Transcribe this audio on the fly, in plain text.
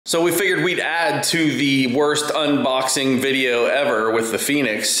So we figured we'd add to the worst unboxing video ever with the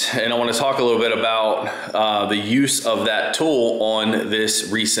Phoenix, and I want to talk a little bit about the use of that tool on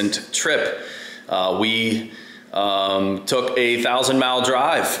this recent trip. We took a 1,000-mile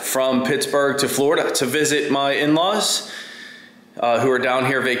drive from Pittsburgh to Florida to visit my in-laws who are down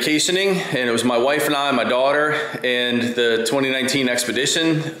here vacationing, and it was my wife and I, my daughter, and the 2019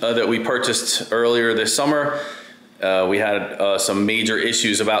 Expedition that we purchased earlier this summer. We had some major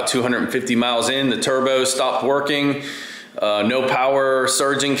issues about 250 miles in. The turbo stopped working, no power,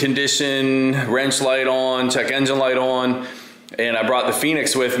 surging condition, wrench light on, check engine light on, and I brought the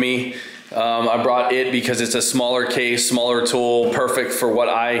Phoenix with me. I brought it because it's a smaller case, smaller tool, perfect for what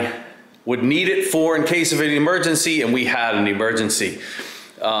I would need it for in case of an emergency, and we had an emergency.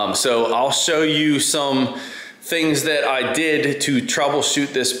 So I'll show you some things that I did to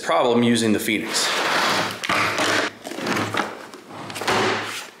troubleshoot this problem using the Phoenix.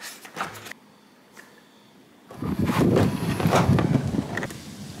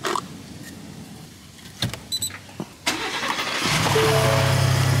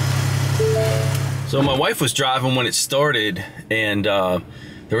 So my wife was driving when it started, and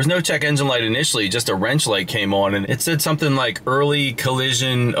there was no check engine light initially, just a wrench light came on, and it said something like early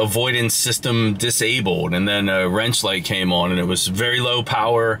collision avoidance system disabled, and then a wrench light came on, and it was very low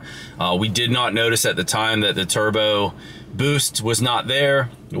power. We did not notice at the time that the turbo boost was not there.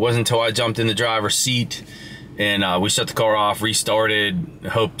 It wasn't until I jumped in the driver's seat and we shut the car off, restarted,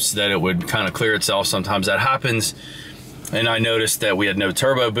 hopes that it would kind of clear itself. Sometimes that happens. And I noticed that we had no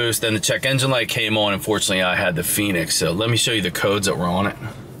turbo boost. Then the check engine light came on. Unfortunately, I had the Phoenix. So let me show you the codes that were on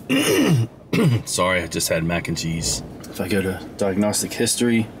it. Sorry, I just had mac and cheese. If I go to diagnostic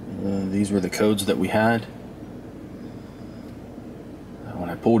history, these were the codes that we had. When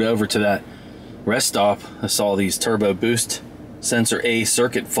I pulled over to that rest stop, I saw these turbo boost sensor A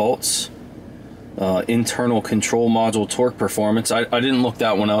circuit faults, internal control module torque performance. I didn't look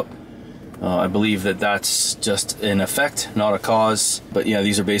that one up. I believe that that's just an effect, not a cause. But yeah,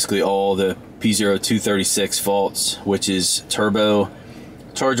 these are basically all the P0236 faults, which is turbo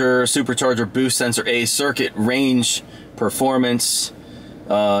charger, supercharger boost sensor A circuit range performance,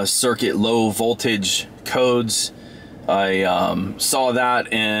 circuit low voltage codes. I saw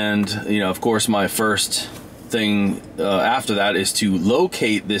that, and of course my first thing after that is to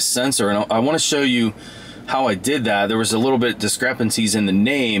locate this sensor, and I want to show you how I did that. There was a little bit discrepancies in the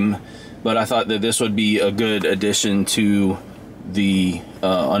name, but I thought that this would be a good addition to the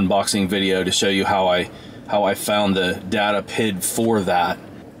unboxing video to show you how I found the data PID for that.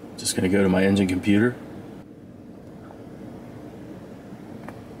 Just gonna go to my engine computer.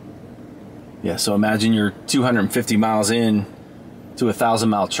 Yeah, so imagine you're 250 miles in to a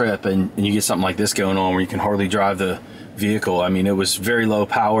 1,000-mile trip and you get something like this going on where you can hardly drive the vehicle. I mean, it was very low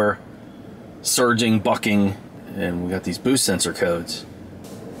power, surging, bucking, and we got these boost sensor codes.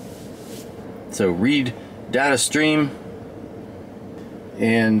 So read data stream,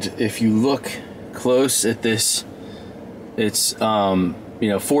 and if you look close at this, it's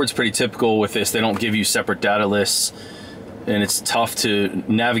Ford's pretty typical with this. They don't give you separate data lists, and it's tough to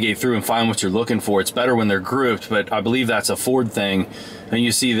navigate through and find what you're looking for. It's better when they're grouped, but I believe that's a Ford thing. And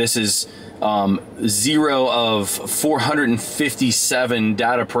you see this is 0 of 457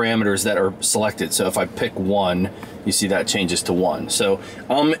 data parameters that are selected. So if I pick 1, you see that changes to 1. So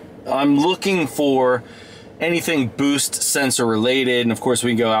I'm looking for anything boost sensor related, and of course we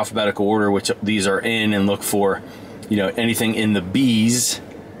can go alphabetical order, which these are in, and look for anything in the B's.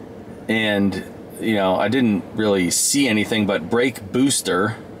 And I didn't really see anything but brake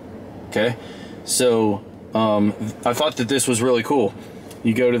booster. Okay, so I thought that this was really cool.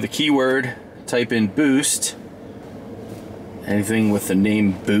 You go to the keyword, type in boost, anything with the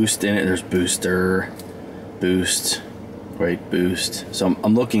name boost in it. There's booster, boost, right, boost. So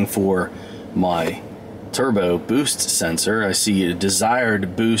I'm looking for my turbo boost sensor. I see a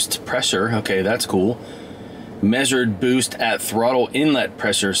desired boost pressure. Okay, that's cool. Measured boost at throttle inlet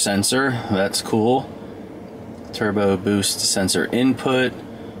pressure sensor. That's cool. Turbo boost sensor input,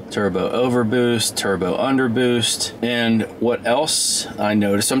 turbo overboost, turbo underboost. And what else I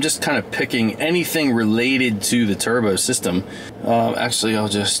noticed, I'm just kind of picking anything related to the turbo system. Actually, I'll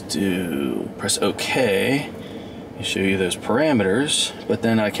just press OK. Show you those parameters, but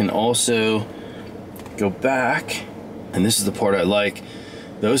then I can also go back, and this is the part I like.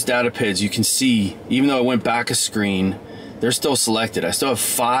 Those data PIDs, you can see, even though I went back a screen, they're still selected. I still have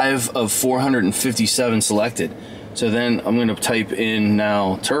 5 of 457 selected. So then I'm going to type in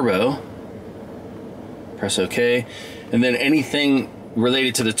now turbo, press OK, and then anything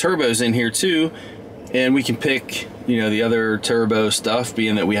related to the turbos in here too, And we can pick, you know, the other turbo stuff,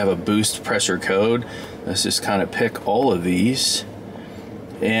 being that we have a boost pressure code. Let's just kind of pick all of these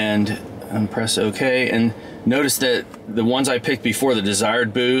and press OK. And notice that the ones I picked before, the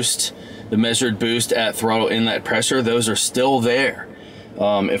desired boost, the measured boost at throttle inlet pressure, those are still there.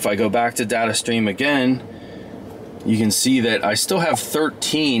 If I go back to data stream again, you can see that I still have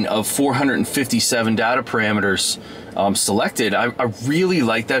 13 of 457 data parameters selected. I really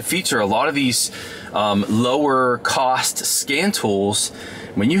like that feature. A lot of these lower cost scan tools,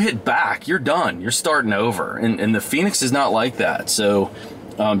 when you hit back, you're done. You're starting over. And the Phoenix is not like that. So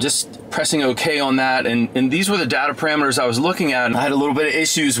just pressing OK on that. And these were the data parameters I was looking at. I had a little bit of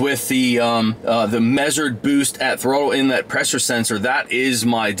issues with the measured boost at throttle inlet pressure sensor. That is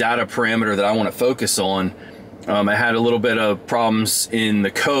my data parameter that I want to focus on. I had a little bit of problems in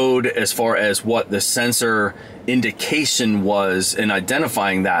the code as far as what the sensor indication was in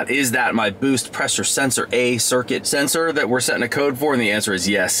identifying that. Is that my boost pressure sensor A circuit sensor that we're setting a code for? And the answer is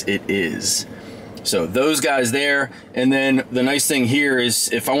yes, it is. So those guys there. And then the nice thing here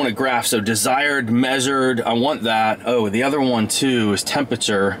is if I want to graph, so desired, measured, I want that. Oh, the other one too is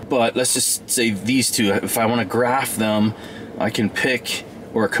temperature, but let's just say these two. If I want to graph them, I can pick,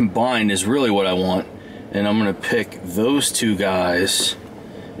 or combine is really what I want. And I'm gonna pick those two guys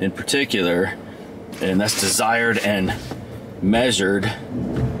in particular, and that's desired and measured.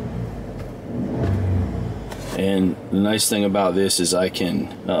 And the nice thing about this is I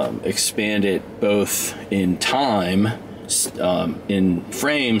can expand it both in time, in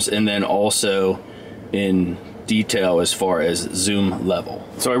frames, and then also in detail as far as zoom level.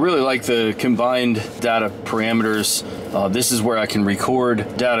 So I really like the combined data parameters. This is where I can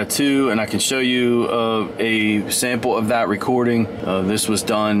record data to, and I can show you a sample of that recording. This was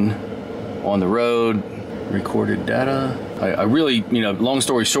done on the road, recorded data. I really, you know, long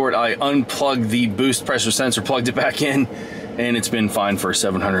story short, I unplugged the boost pressure sensor, plugged it back in, and it's been fine for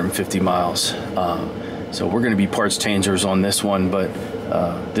 750 miles. So we're gonna be parts changers on this one, but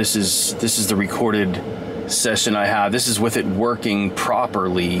this is the recorded session I have. This is with it working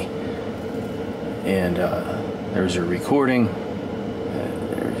properly. And there's your recording.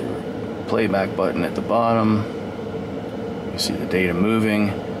 There's your playback button at the bottom. You see the data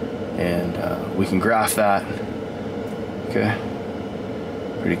moving, and we can graph that. Okay,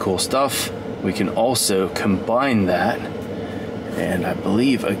 pretty cool stuff. We can also combine that, and I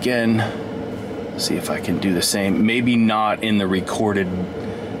believe again, see if I can do the same. Maybe not in the recorded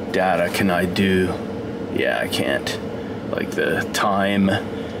data. Can I do? Yeah, I can't, like the time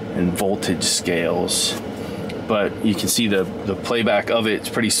and voltage scales, but you can see the playback of it. It's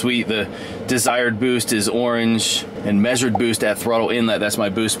pretty sweet. The desired boost is orange, and measured boost at throttle inlet, that's my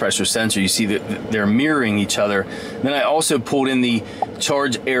boost pressure sensor. You see that they're mirroring each other. Then I also pulled in the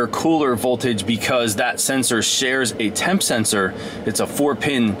charge air cooler voltage because that sensor shares a temp sensor. It's a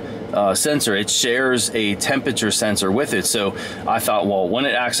 4-pin sensor. It shares a temperature sensor with it. So I thought, well, when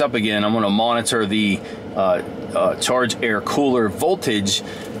it acts up again, I'm going to monitor the charge air cooler voltage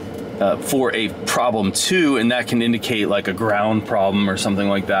for a problem 2, and that can indicate like a ground problem or something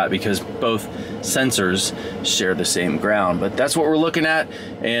like that, because both sensors share the same ground. But that's what we're looking at,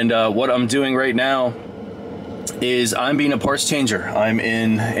 and what I'm doing right now is I'm being a parts changer. I'm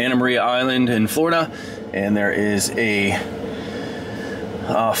in Anna Maria Island in Florida, and there is a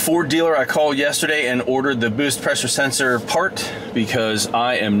Ford dealer I called yesterday and ordered the boost pressure sensor part because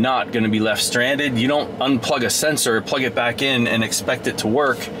I am not going to be left stranded. You don't unplug a sensor, plug it back in, and expect it to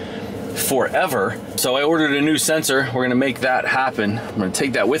work forever. So I ordered a new sensor. We're going to make that happen. I'm going to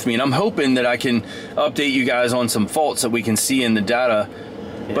take that with me, and I'm hoping that I can update you guys on some faults that we can see in the data.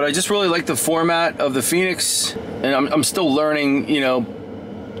 But I just really like the format of the Phoenix, and I'm still learning, you know,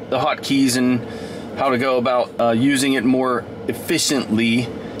 the hotkeys and how to go about using it more efficiently.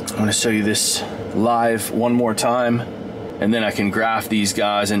 I'm going to show you this live one more time, and then I can graph these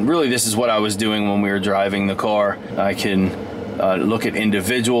guys. And really, this is what I was doing when we were driving the car. I can look at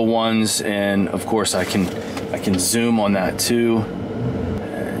individual ones, and of course I can zoom on that too.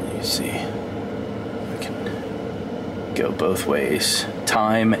 And you see, I can go both ways,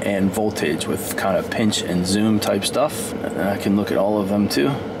 time and voltage, with kind of pinch and zoom type stuff. And I can look at all of them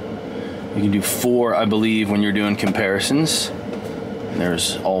too. You can do 4, I believe, when you're doing comparisons. And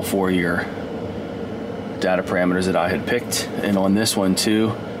there's all 4 of your data parameters that I had picked. And on this one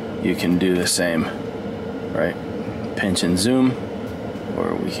too, you can do the same, right? Pinch and zoom,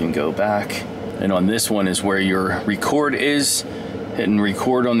 or we can go back. And on this one is where your record is. Hitting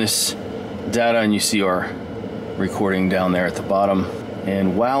record on this data, and you see our recording down there at the bottom.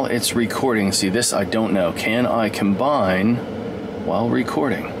 And while it's recording, see this, I don't know. Can I combine while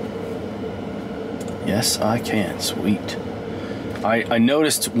recording? Yes, I can. Sweet. I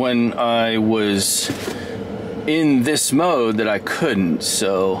noticed when I was in this mode that I couldn't,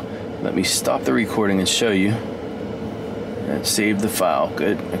 so let me stop the recording and show you. And save the file.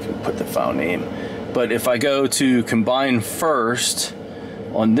 Good. I can put the file name. But if I go to combine first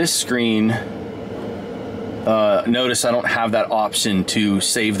on this screen, notice I don't have that option to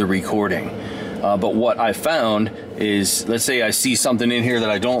save the recording. But what I found is, let's say I see something in here that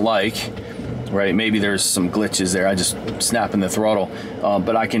I don't like, right? Maybe there's some glitches there. I just snap in the throttle,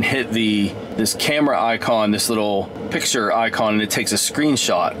 but I can hit this camera icon, this little picture icon, and it takes a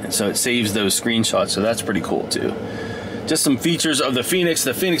screenshot. And so it saves those screenshots. So that's pretty cool too. Just some features of the Phoenix.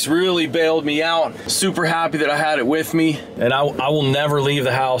 The Phoenix really bailed me out. Super happy that I had it with me. And I will never leave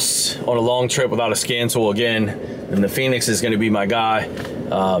the house on a long trip without a scan tool again. And the Phoenix is gonna be my guy.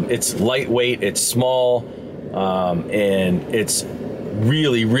 It's lightweight, it's small, and it's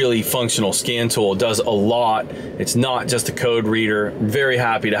really, really functional scan tool. It does a lot. It's not just a code reader. I'm very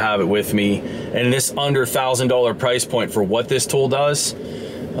happy to have it with me. And this under $1,000 price point for what this tool does,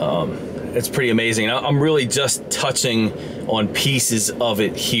 it's pretty amazing. I'm really just touching on pieces of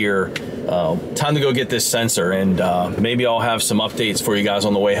it here. Time to go get this sensor, and maybe I'll have some updates for you guys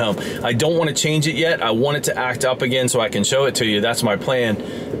on the way home. I don't want to change it yet. I want it to act up again so I can show it to you. That's my plan,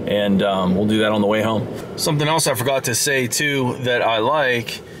 and we'll do that on the way home. Something else I forgot to say too that I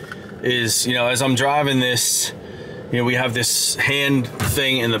like is, you know, as I'm driving this, you know, we have this hand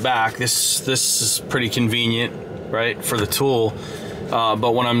thing in the back. This is pretty convenient, right, for the tool.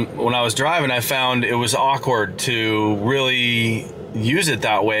 But when I was driving, I found it was awkward to really use it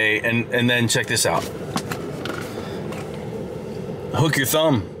that way. And then check this out. Hook your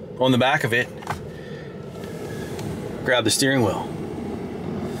thumb on the back of it, grab the steering wheel,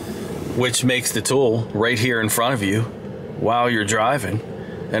 which makes the tool right here in front of you while you're driving.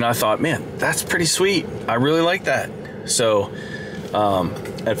 And I thought, man, that's pretty sweet. I really like that. So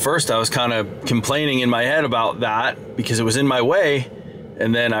at first I was kind of complaining in my head about that because it was in my way.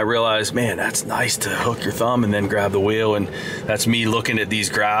 And then I realized, man, that's nice to hook your thumb and then grab the wheel. And that's me looking at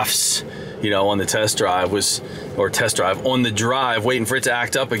these graphs, you know, on the test drive on the drive, waiting for it to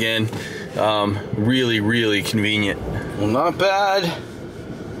act up again. Really, really convenient. Well, not bad.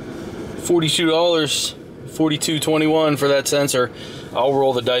 $42, $42.21 for that sensor. I'll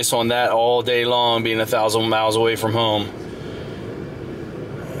roll the dice on that all day long, being 1,000 miles away from home.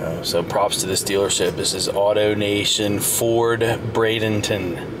 So props to this dealership. This is Auto Nation Ford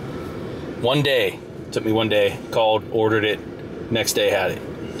Bradenton. One day, took me one day, called, ordered it, next day had it.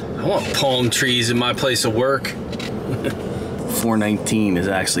 I want palm trees in my place of work. $419 is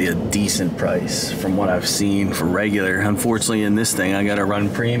actually a decent price from what I've seen for regular. Unfortunately, in this thing, I gotta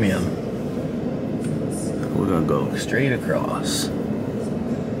run premium. We're gonna go straight across.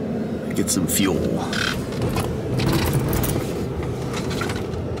 Get some fuel.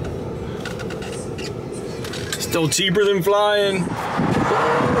 Still cheaper than flying.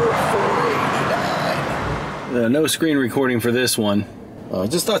 No screen recording for this one.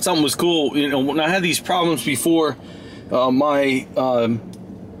 Just thought something was cool. You know, when I had these problems before, my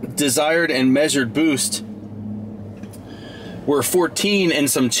desired and measured boost were 14 and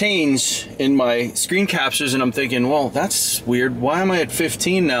some change in my screen captures, and I'm thinking, well, that's weird. Why am I at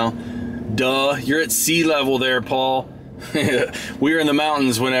 15 now? Duh, you're at sea level there, Paul. We were in the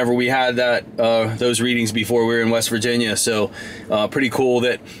mountains whenever we had that those readings before. We were in West Virginia, so pretty cool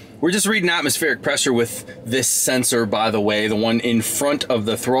that we're just reading atmospheric pressure with this sensor, by the way, the one in front of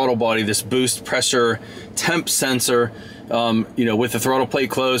the throttle body, this boost pressure temp sensor. You know, with the throttle plate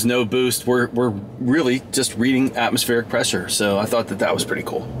closed, no boost, we're really just reading atmospheric pressure. So I thought that was pretty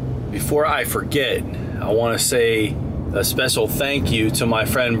cool. Before I forget, I want to say a special thank you to my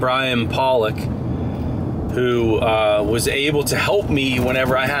friend Brian Pollock, who was able to help me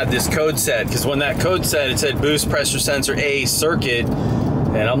whenever I had this code set. Because when that code set, it said boost pressure sensor A circuit,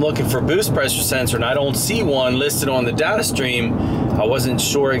 and I'm looking for boost pressure sensor and I don't see one listed on the data stream. I wasn't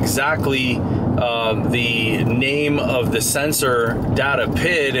sure exactly the name of the sensor data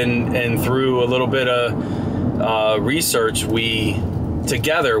PID, and through a little bit of research, we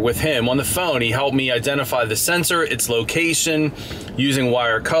together with him on the phone, he helped me identify the sensor, its location, using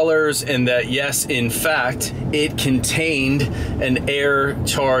wire colors, and that yes, in fact, it contained an air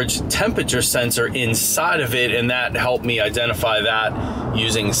charge temperature sensor inside of it, and that helped me identify that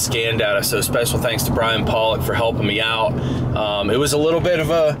using scan data. So special thanks to Brian Pollock for helping me out. It was a little bit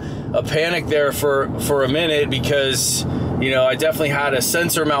of a panic there for a minute, because you know, I definitely had a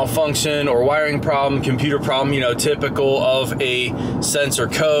sensor malfunction or wiring problem, computer problem, you know, typical of a sensor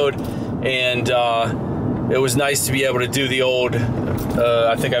code. And it was nice to be able to do the old,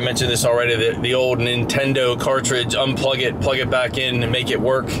 I think I mentioned this already, the old Nintendo cartridge, unplug it, plug it back in, and make it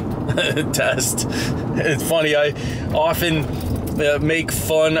work test. It's funny, I often make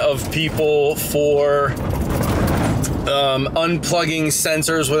fun of people for unplugging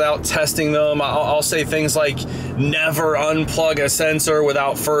sensors without testing them. I'll say things like never unplug a sensor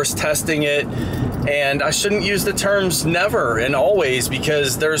without first testing it. And I shouldn't use the terms never and always,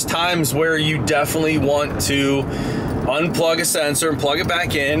 because there's times where you definitely want to unplug a sensor and plug it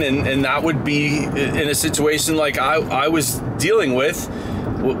back in, and that would be in a situation like I was dealing with,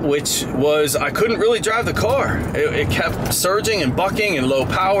 which was I couldn't really drive the car. It kept surging and bucking and low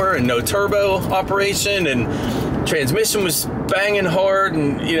power and no turbo operation, and transmission was banging hard,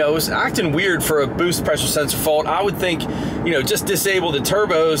 and it was acting weird for a boost pressure sensor fault. I would think, just disable the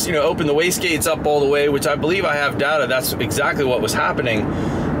turbos, open the wastegates up all the way, which I believe I have data. That's exactly what was happening.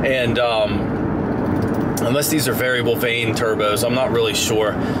 And unless these are variable vane turbos, I'm not really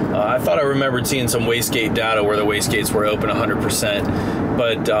sure. I thought I remembered seeing some wastegate data where the wastegates were open 100%.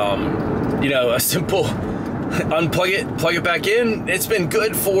 But, a simple unplug it, plug it back in. It's been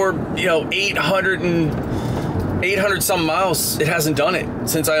good for, 800 some miles. It hasn't done it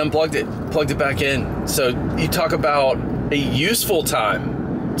since I unplugged it, plugged it back in. So you talk about a useful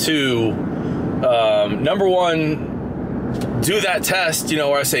time to, number one, do that test,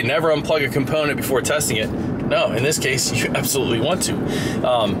 where I say never unplug a component before testing it. No, in this case, you absolutely want to.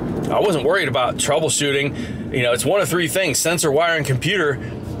 I wasn't worried about troubleshooting. It's one of three things: sensor, wire, and computer.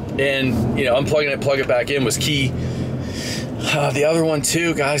 And, unplugging it, plug it back in was key. The other one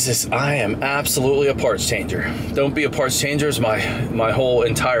too, guys, is I am absolutely a parts changer. Don't be a parts changer is my whole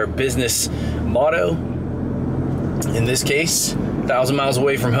entire business motto. In this case, 1,000 miles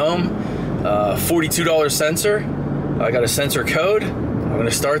away from home, $42 sensor. I got a sensor code. I'm gonna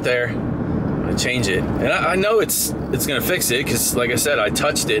start there. I'm gonna change it, and I know it's gonna fix it, because like I said, I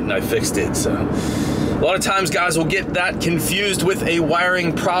touched it and I fixed it. So a lot of times guys will get that confused with a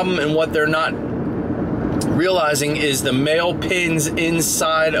wiring problem, and what they're not realizing is the male pins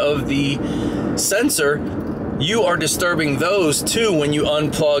inside of the sensor, you are disturbing those too when you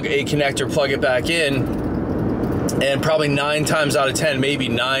unplug a connector, plug it back in, and probably 9 times out of 10, maybe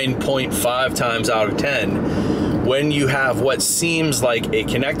 9.5 times out of 10, when you have what seems like a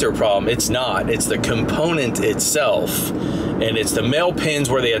connector problem, it's not. It's the component itself, and it's the male pins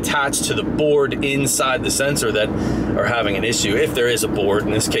where they attach to the board inside the sensor that are having an issue. If there is a board, in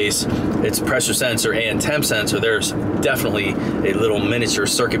this case, it's pressure sensor and temp sensor. There's definitely a little miniature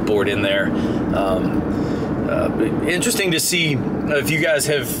circuit board in there. Interesting to see if you guys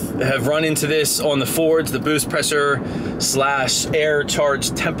have run into this on the Fords, the boost pressure / air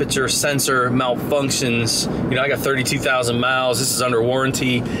charge temperature sensor malfunctions. I got 32,000 miles. This is under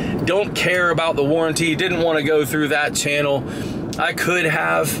warranty. Don't care about the warranty. Didn't want to go through that channel. I could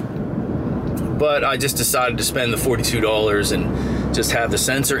have, but I just decided to spend the $42 and just have the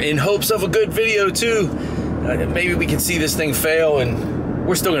sensor in hopes of a good video too. Maybe we can see this thing fail, and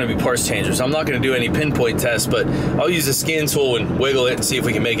we're still going to be parts changers. I'm not going to do any pinpoint tests, but I'll use the scan tool and wiggle it and see if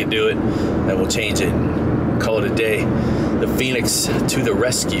we can make it do it, and we'll change it and call it a day. The Phoenix to the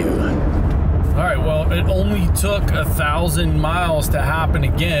rescue. All right, well, it only took 1,000 miles to happen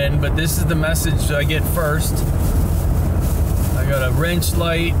again, but this is the message I get first. I got a wrench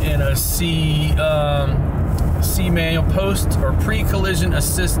light and a C manual post or pre-collision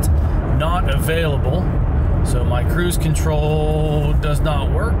assist not available. So my cruise control does not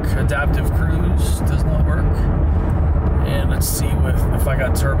work. Adaptive cruise does not work. And let's see if I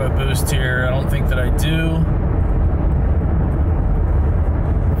got turbo boost here. I don't think that I do.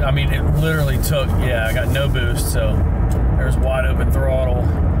 I mean, it literally took, yeah, I got no boost, so there's wide open throttle.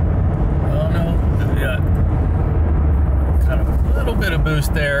 Oh no, yeah, kind of a little bit of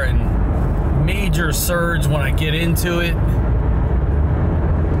boost there, and major surge when I get into it.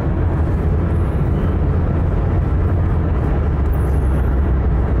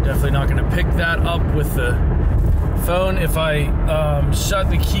 Definitely not going to pick that up with the phone. If I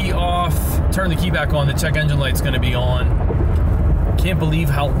shut the key off, turn the key back on, the check engine light's going to be on. Can't believe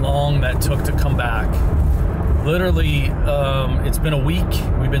how long that took to come back. Literally, it's been a week.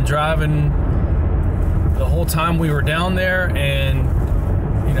 We've been driving the whole time we were down there, and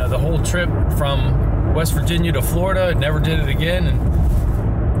the whole trip from West Virginia to Florida, never did it again.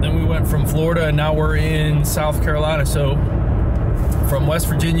 And then we went from Florida, and now we're in South Carolina. So from West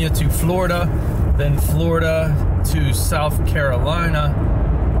Virginia to Florida, then Florida to South Carolina,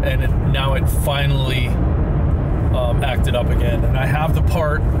 and now it finally acted up again. And I have the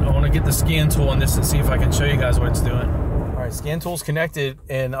part. I want to get the scan tool on this and see if I can show you guys what it's doing. All right, right, Scan Tools connected,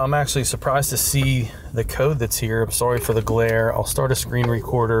 and I'm actually surprised to see the code that's here. I'm sorry for the glare. I'll start a screen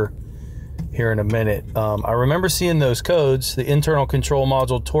recorder here in a minute. I remember seeing those codes, the internal control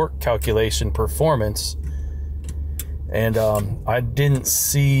module torque calculation performance, and I didn't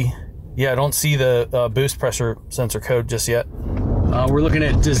see, I don't see the boost pressure sensor code just yet. We're looking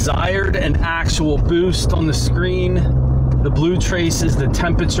at desired and actual boost on the screen. The blue trace is the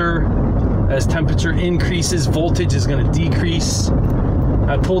temperature. As temperature increases, voltage is going to decrease.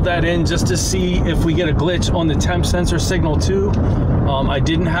 I pulled that in just to see if we get a glitch on the temp sensor signal too. I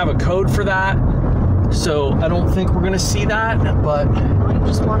didn't have a code for that, so I don't think we're going to see that, but... Why don't you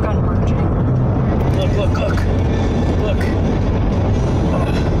just work on merging? Look, look, look. Look.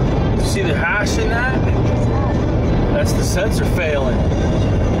 You see the hash in that? That's the sensor failing.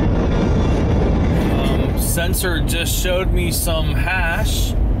 Sensor just showed me some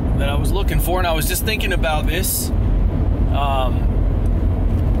hash that I was looking for, and I was just thinking about this,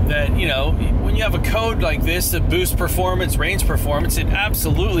 that, you know, when you have a code like this, the boost performance, range performance, it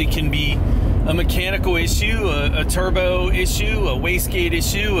absolutely can be a mechanical issue, a turbo issue, a wastegate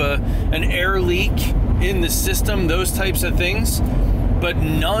issue, an air leak in the system, those types of things. But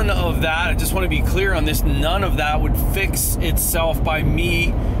none of that, I just want to be clear on this, none of that would fix itself by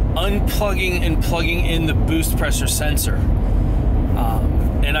me unplugging and plugging in the boost pressure sensor.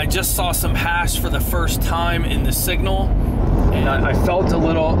 And I just saw some hash for the first time in the signal, and I felt a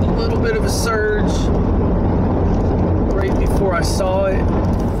little bit of a surge right before I saw it.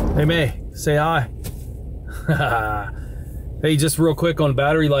 Hey May, say hi. Hey, just real quick on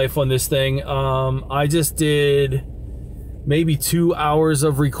battery life on this thing. I just did maybe 2 hours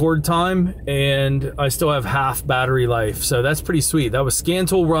of record time, and I still have half battery life, so that's pretty sweet. That was Scan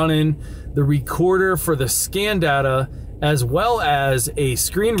Tool running, the recorder for the scan data, as well as a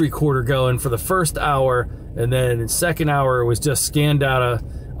screen recorder going for the first hour, and then in the second hour it was just scan data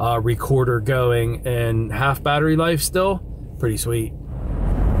recorder going, and half battery life still. Pretty sweet.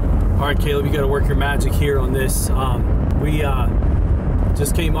 All right, Caleb, you got to work your magic here on this. We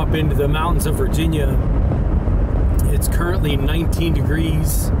just came up into the mountains of Virginia. It's currently 19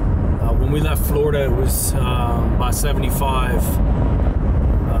 degrees. When we left Florida, it was about 75.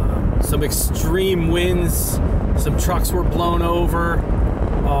 Some extreme winds. Some trucks were blown over.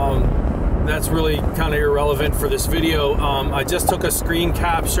 That's really kind of irrelevant for this video. I just took a screen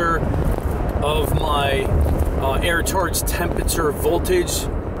capture of my air charge temperature voltage.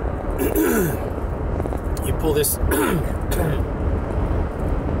 You pull this.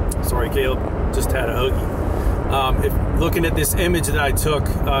 Sorry, Caleb, just had a hoagie. Looking at this image that I took,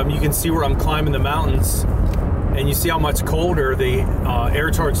 you can see where I'm climbing the mountains, and you see how much colder the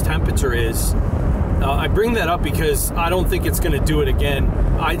air charge temperature is. I bring that up because I don't think it's going to do it again.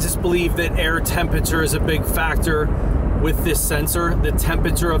 I just believe that air temperature is a big factor with this sensor, the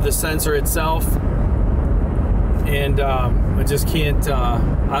temperature of the sensor itself. And I just can't,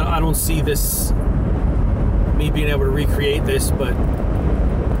 I don't see this, me being able to recreate this, but you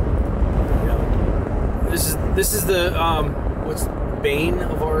know, this is the, what's the bane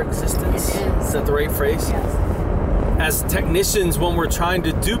of our existence? It is. Is that the right phrase? Yes. As technicians, when we're trying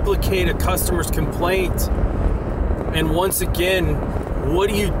to duplicate a customer's complaint, and once again, what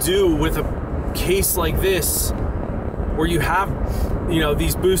do you do with a case like this where you have, you know,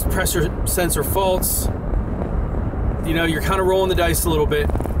 these boost pressure sensor faults? You know, you're kind of rolling the dice a little bit.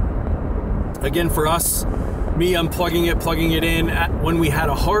 Again, for us, me unplugging it, plugging it in when we had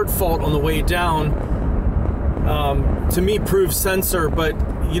a hard fault on the way down, to me proves sensor, but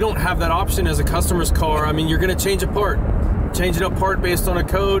you don't have that option as a customer's car. I mean, you're going to change a part, change it apart based on a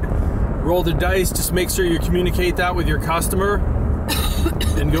code, roll the dice, just make sure you communicate that with your customer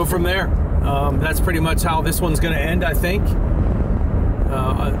and go from there. That's pretty much how this one's going to end, I think.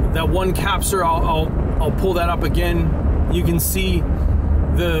 That one capture, I'll pull that up again. You can see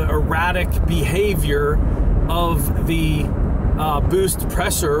the erratic behavior of the boost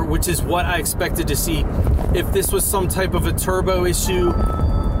pressure, which is what I expected to see. If this was some type of a turbo issue,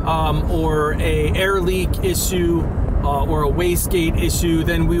 or a air leak issue, or a wastegate issue,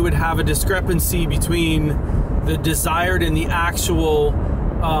 then we would have a discrepancy between the desired and the actual,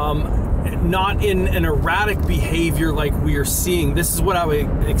 not in an erratic behavior like we are seeing. This is what I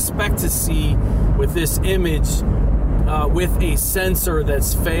would expect to see with this image, with a sensor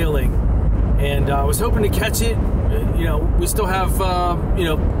that's failing. And I was hoping to catch it. You know, we still have, you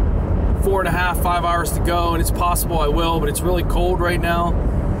know, 4.5, 5 hours to go, and it's possible I will, but it's really cold right now,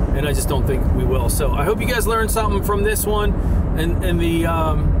 and I just don't think we will. So I hope you guys learned something from this one, and the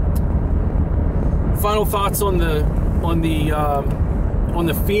final thoughts on the on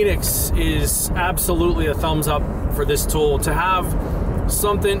the Phoenix is absolutely a thumbs up for this tool. To have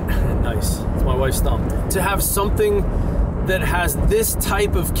something, nice, it's my wife's thumb, to have something that has this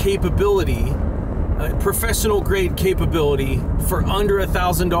type of capability, professional grade capability for under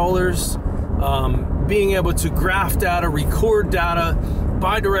 $1,000, being able to graph data, record data,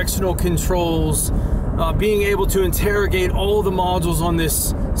 bi-directional controls, being able to interrogate all the modules on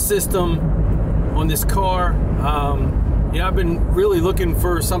this system, on this car. You know, I've been really looking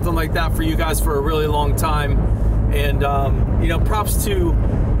for something like that for you guys for a really long time. And, you know, props to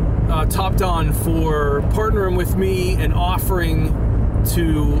TopDon for partnering with me and offering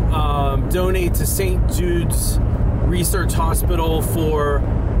to donate to St. Jude's Research Hospital for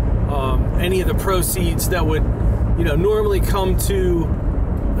any of the proceeds that would, you know, normally come to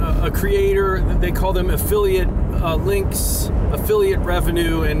a creator. They call them affiliate links, affiliate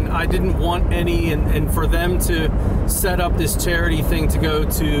revenue, and I didn't want any, and for them to set up this charity thing to go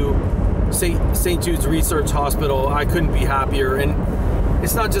to St. Jude's Research Hospital, I couldn't be happier. And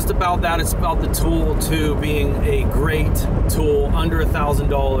it's not just about that, it's about the tool too being a great tool under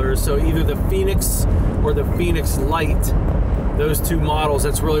 $1,000. So either the Phoenix or the Phoenix Lite, those two models,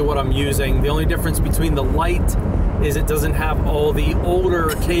 that's really what I'm using. The only difference between the Lite is it doesn't have all the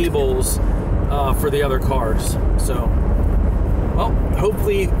older cables for the other cars. So, well,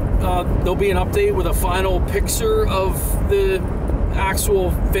 hopefully there'll be an update with a final picture of the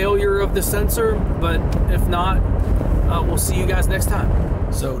actual failure of the sensor, but if not, we'll see you guys next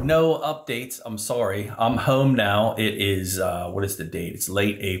time. So no updates, I'm sorry. I'm home now. It is, what is the date? It's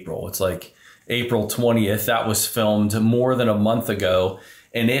late April. It's like April 20th. That was filmed more than a month ago,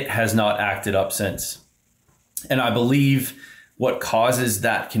 and it has not acted up since. And I believe what causes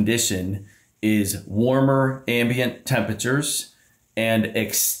that condition is warmer ambient temperatures and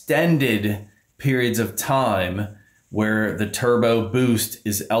extended periods of time where the turbo boost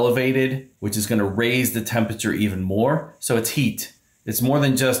is elevated, which is going to raise the temperature even more. So it's heat. It's more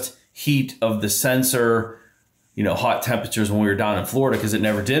than just heat of the sensor, you know, hot temperatures when we were down in Florida, because it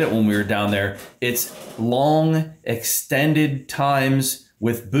never did it when we were down there. It's long extended times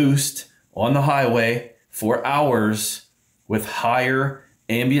with boost on the highway for hours with higher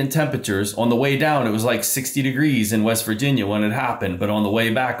ambient temperatures. On the way down, it was like 60 degrees in West Virginia when it happened, but on the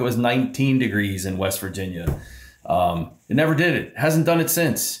way back, it was 19 degrees in West Virginia. It never did it. Hasn't done it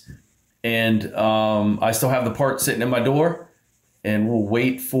since. And I still have the part sitting in my door, and we'll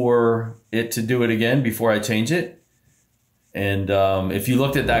wait for it to do it again before I change it. And if you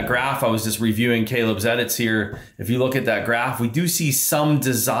looked at that graph, I was just reviewing Caleb's edits here. If you look at that graph, we do see some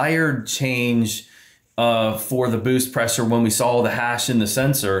desired change for the boost pressure when we saw the hash in the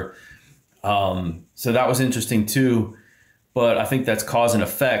sensor. So that was interesting too, but I think that's cause and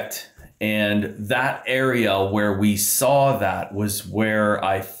effect. And that area where we saw that was where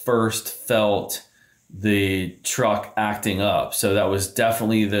I first felt the truck acting up. So that was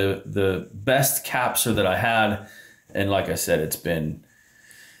definitely the best capture that I had. And like I said, it's been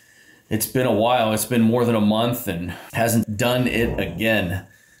a while. It's been more than a month and hasn't done it again.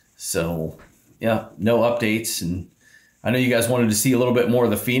 So yeah, no updates. And I know you guys wanted to see a little bit more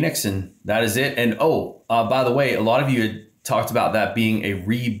of the Phoenix, and that is it. And oh, by the way, a lot of you had talked about that being a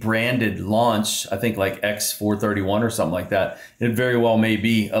rebranded launch, I think like X431 or something like that. It very well may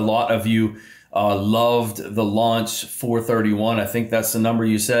be. A lot of you loved the launch 431. I think that's the number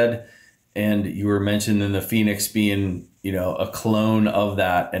you said. And you were mentioning the Phoenix being, you know, a clone of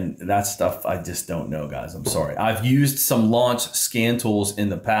that. And that stuff, I just don't know, guys. I'm sorry. I've used some launch scan tools in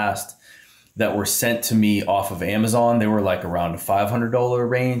the past that were sent to me off of Amazon. They were like around a $500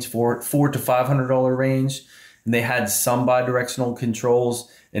 range, $400 to $500 range. And they had some bi-directional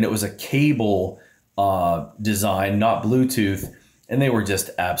controls, and it was a cable design, not Bluetooth. And they were just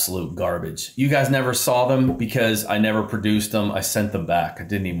absolute garbage. You guys never saw them because I never produced them. I sent them back. I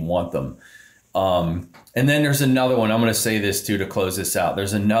didn't even want them. And then there's another one. I'm going to say this too to close this out.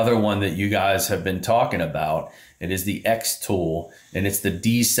 There's another one that you guys have been talking about. It is the X tool, and it's the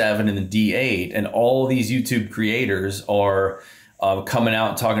D7 and the D8. And all these YouTube creators are coming out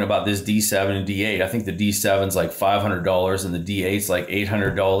and talking about this D7 and D8. I think the D7's like $500 and the D8's like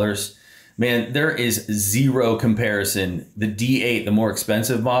 $800. Man, there is zero comparison. The D8, the more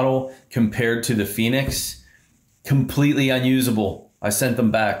expensive model, compared to the Phoenix, completely unusable. I sent them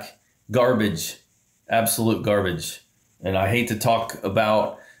back. Garbage, absolute garbage. And I hate to talk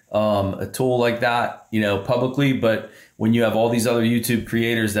about a tool like that, you know, publicly, but when you have all these other YouTube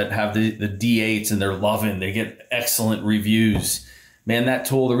creators that have the D8s and they're loving, they get excellent reviews. Man, that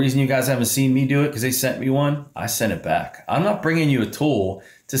tool, the reason you guys haven't seen me do it because they sent me one, I sent it back. I'm not bringing you a tool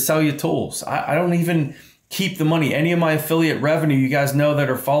to sell you tools. I don't even keep the money. Any of my affiliate revenue, you guys know that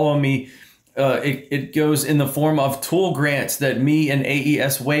are following me, it goes in the form of tool grants that me and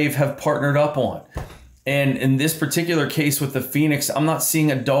AES Wave have partnered up on. And in this particular case with the Phoenix, I'm not seeing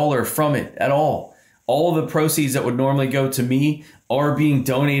 $1 from it at all. All the proceeds that would normally go to me are being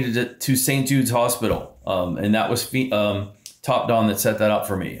donated to St. Jude's Hospital. And that was Top Don that set that up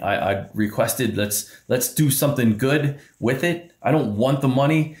for me. I requested, let's do something good with it. I don't want the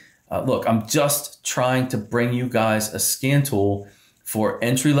money. Look, I'm just trying to bring you guys a scan tool for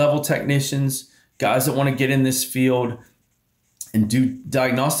entry-level technicians, guys that want to get in this field and do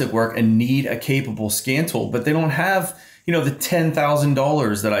diagnostic work and need a capable scan tool, but they don't have, you know, the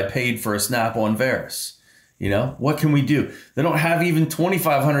 $10,000 that I paid for a Snap-on Veris. You know, what can we do? They don't have even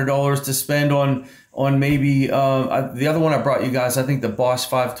 $2,500 to spend on maybe the other one I brought you guys. I think the Bosch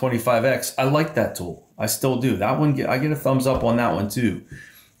 525X. I like that tool. I still do. That one, I get a thumbs up on that one too.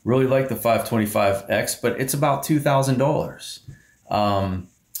 Really like the 525X, but it's about $2,000.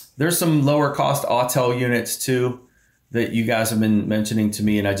 There's some lower cost Autel units too that you guys have been mentioning to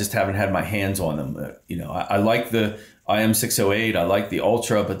me, and I just haven't had my hands on them. But, you know, I like the IM608. I like the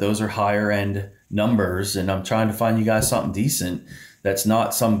Ultra, but those are higher end numbers, and I'm trying to find you guys something decent that's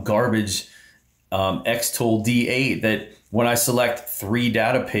not some garbage X-Tool D8 that when I select 3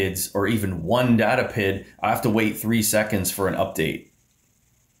 data PIDs or even 1 data PID, I have to wait 3 seconds for an update.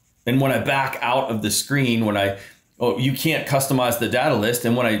 And when I back out of the screen, you can't customize the data list.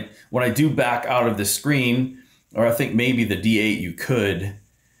 And when I do back out of the screen, or I think maybe the D8 you could,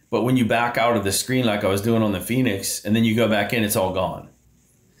 but when you back out of the screen like I was doing on the Phoenix, and then you go back in, it's all gone.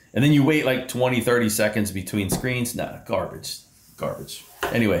 And then you wait like 20, 30 seconds between screens. Nah, garbage.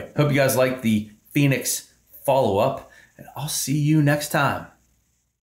 Anyway, hope you guys like the Phoenix follow-up, and I'll see you next time.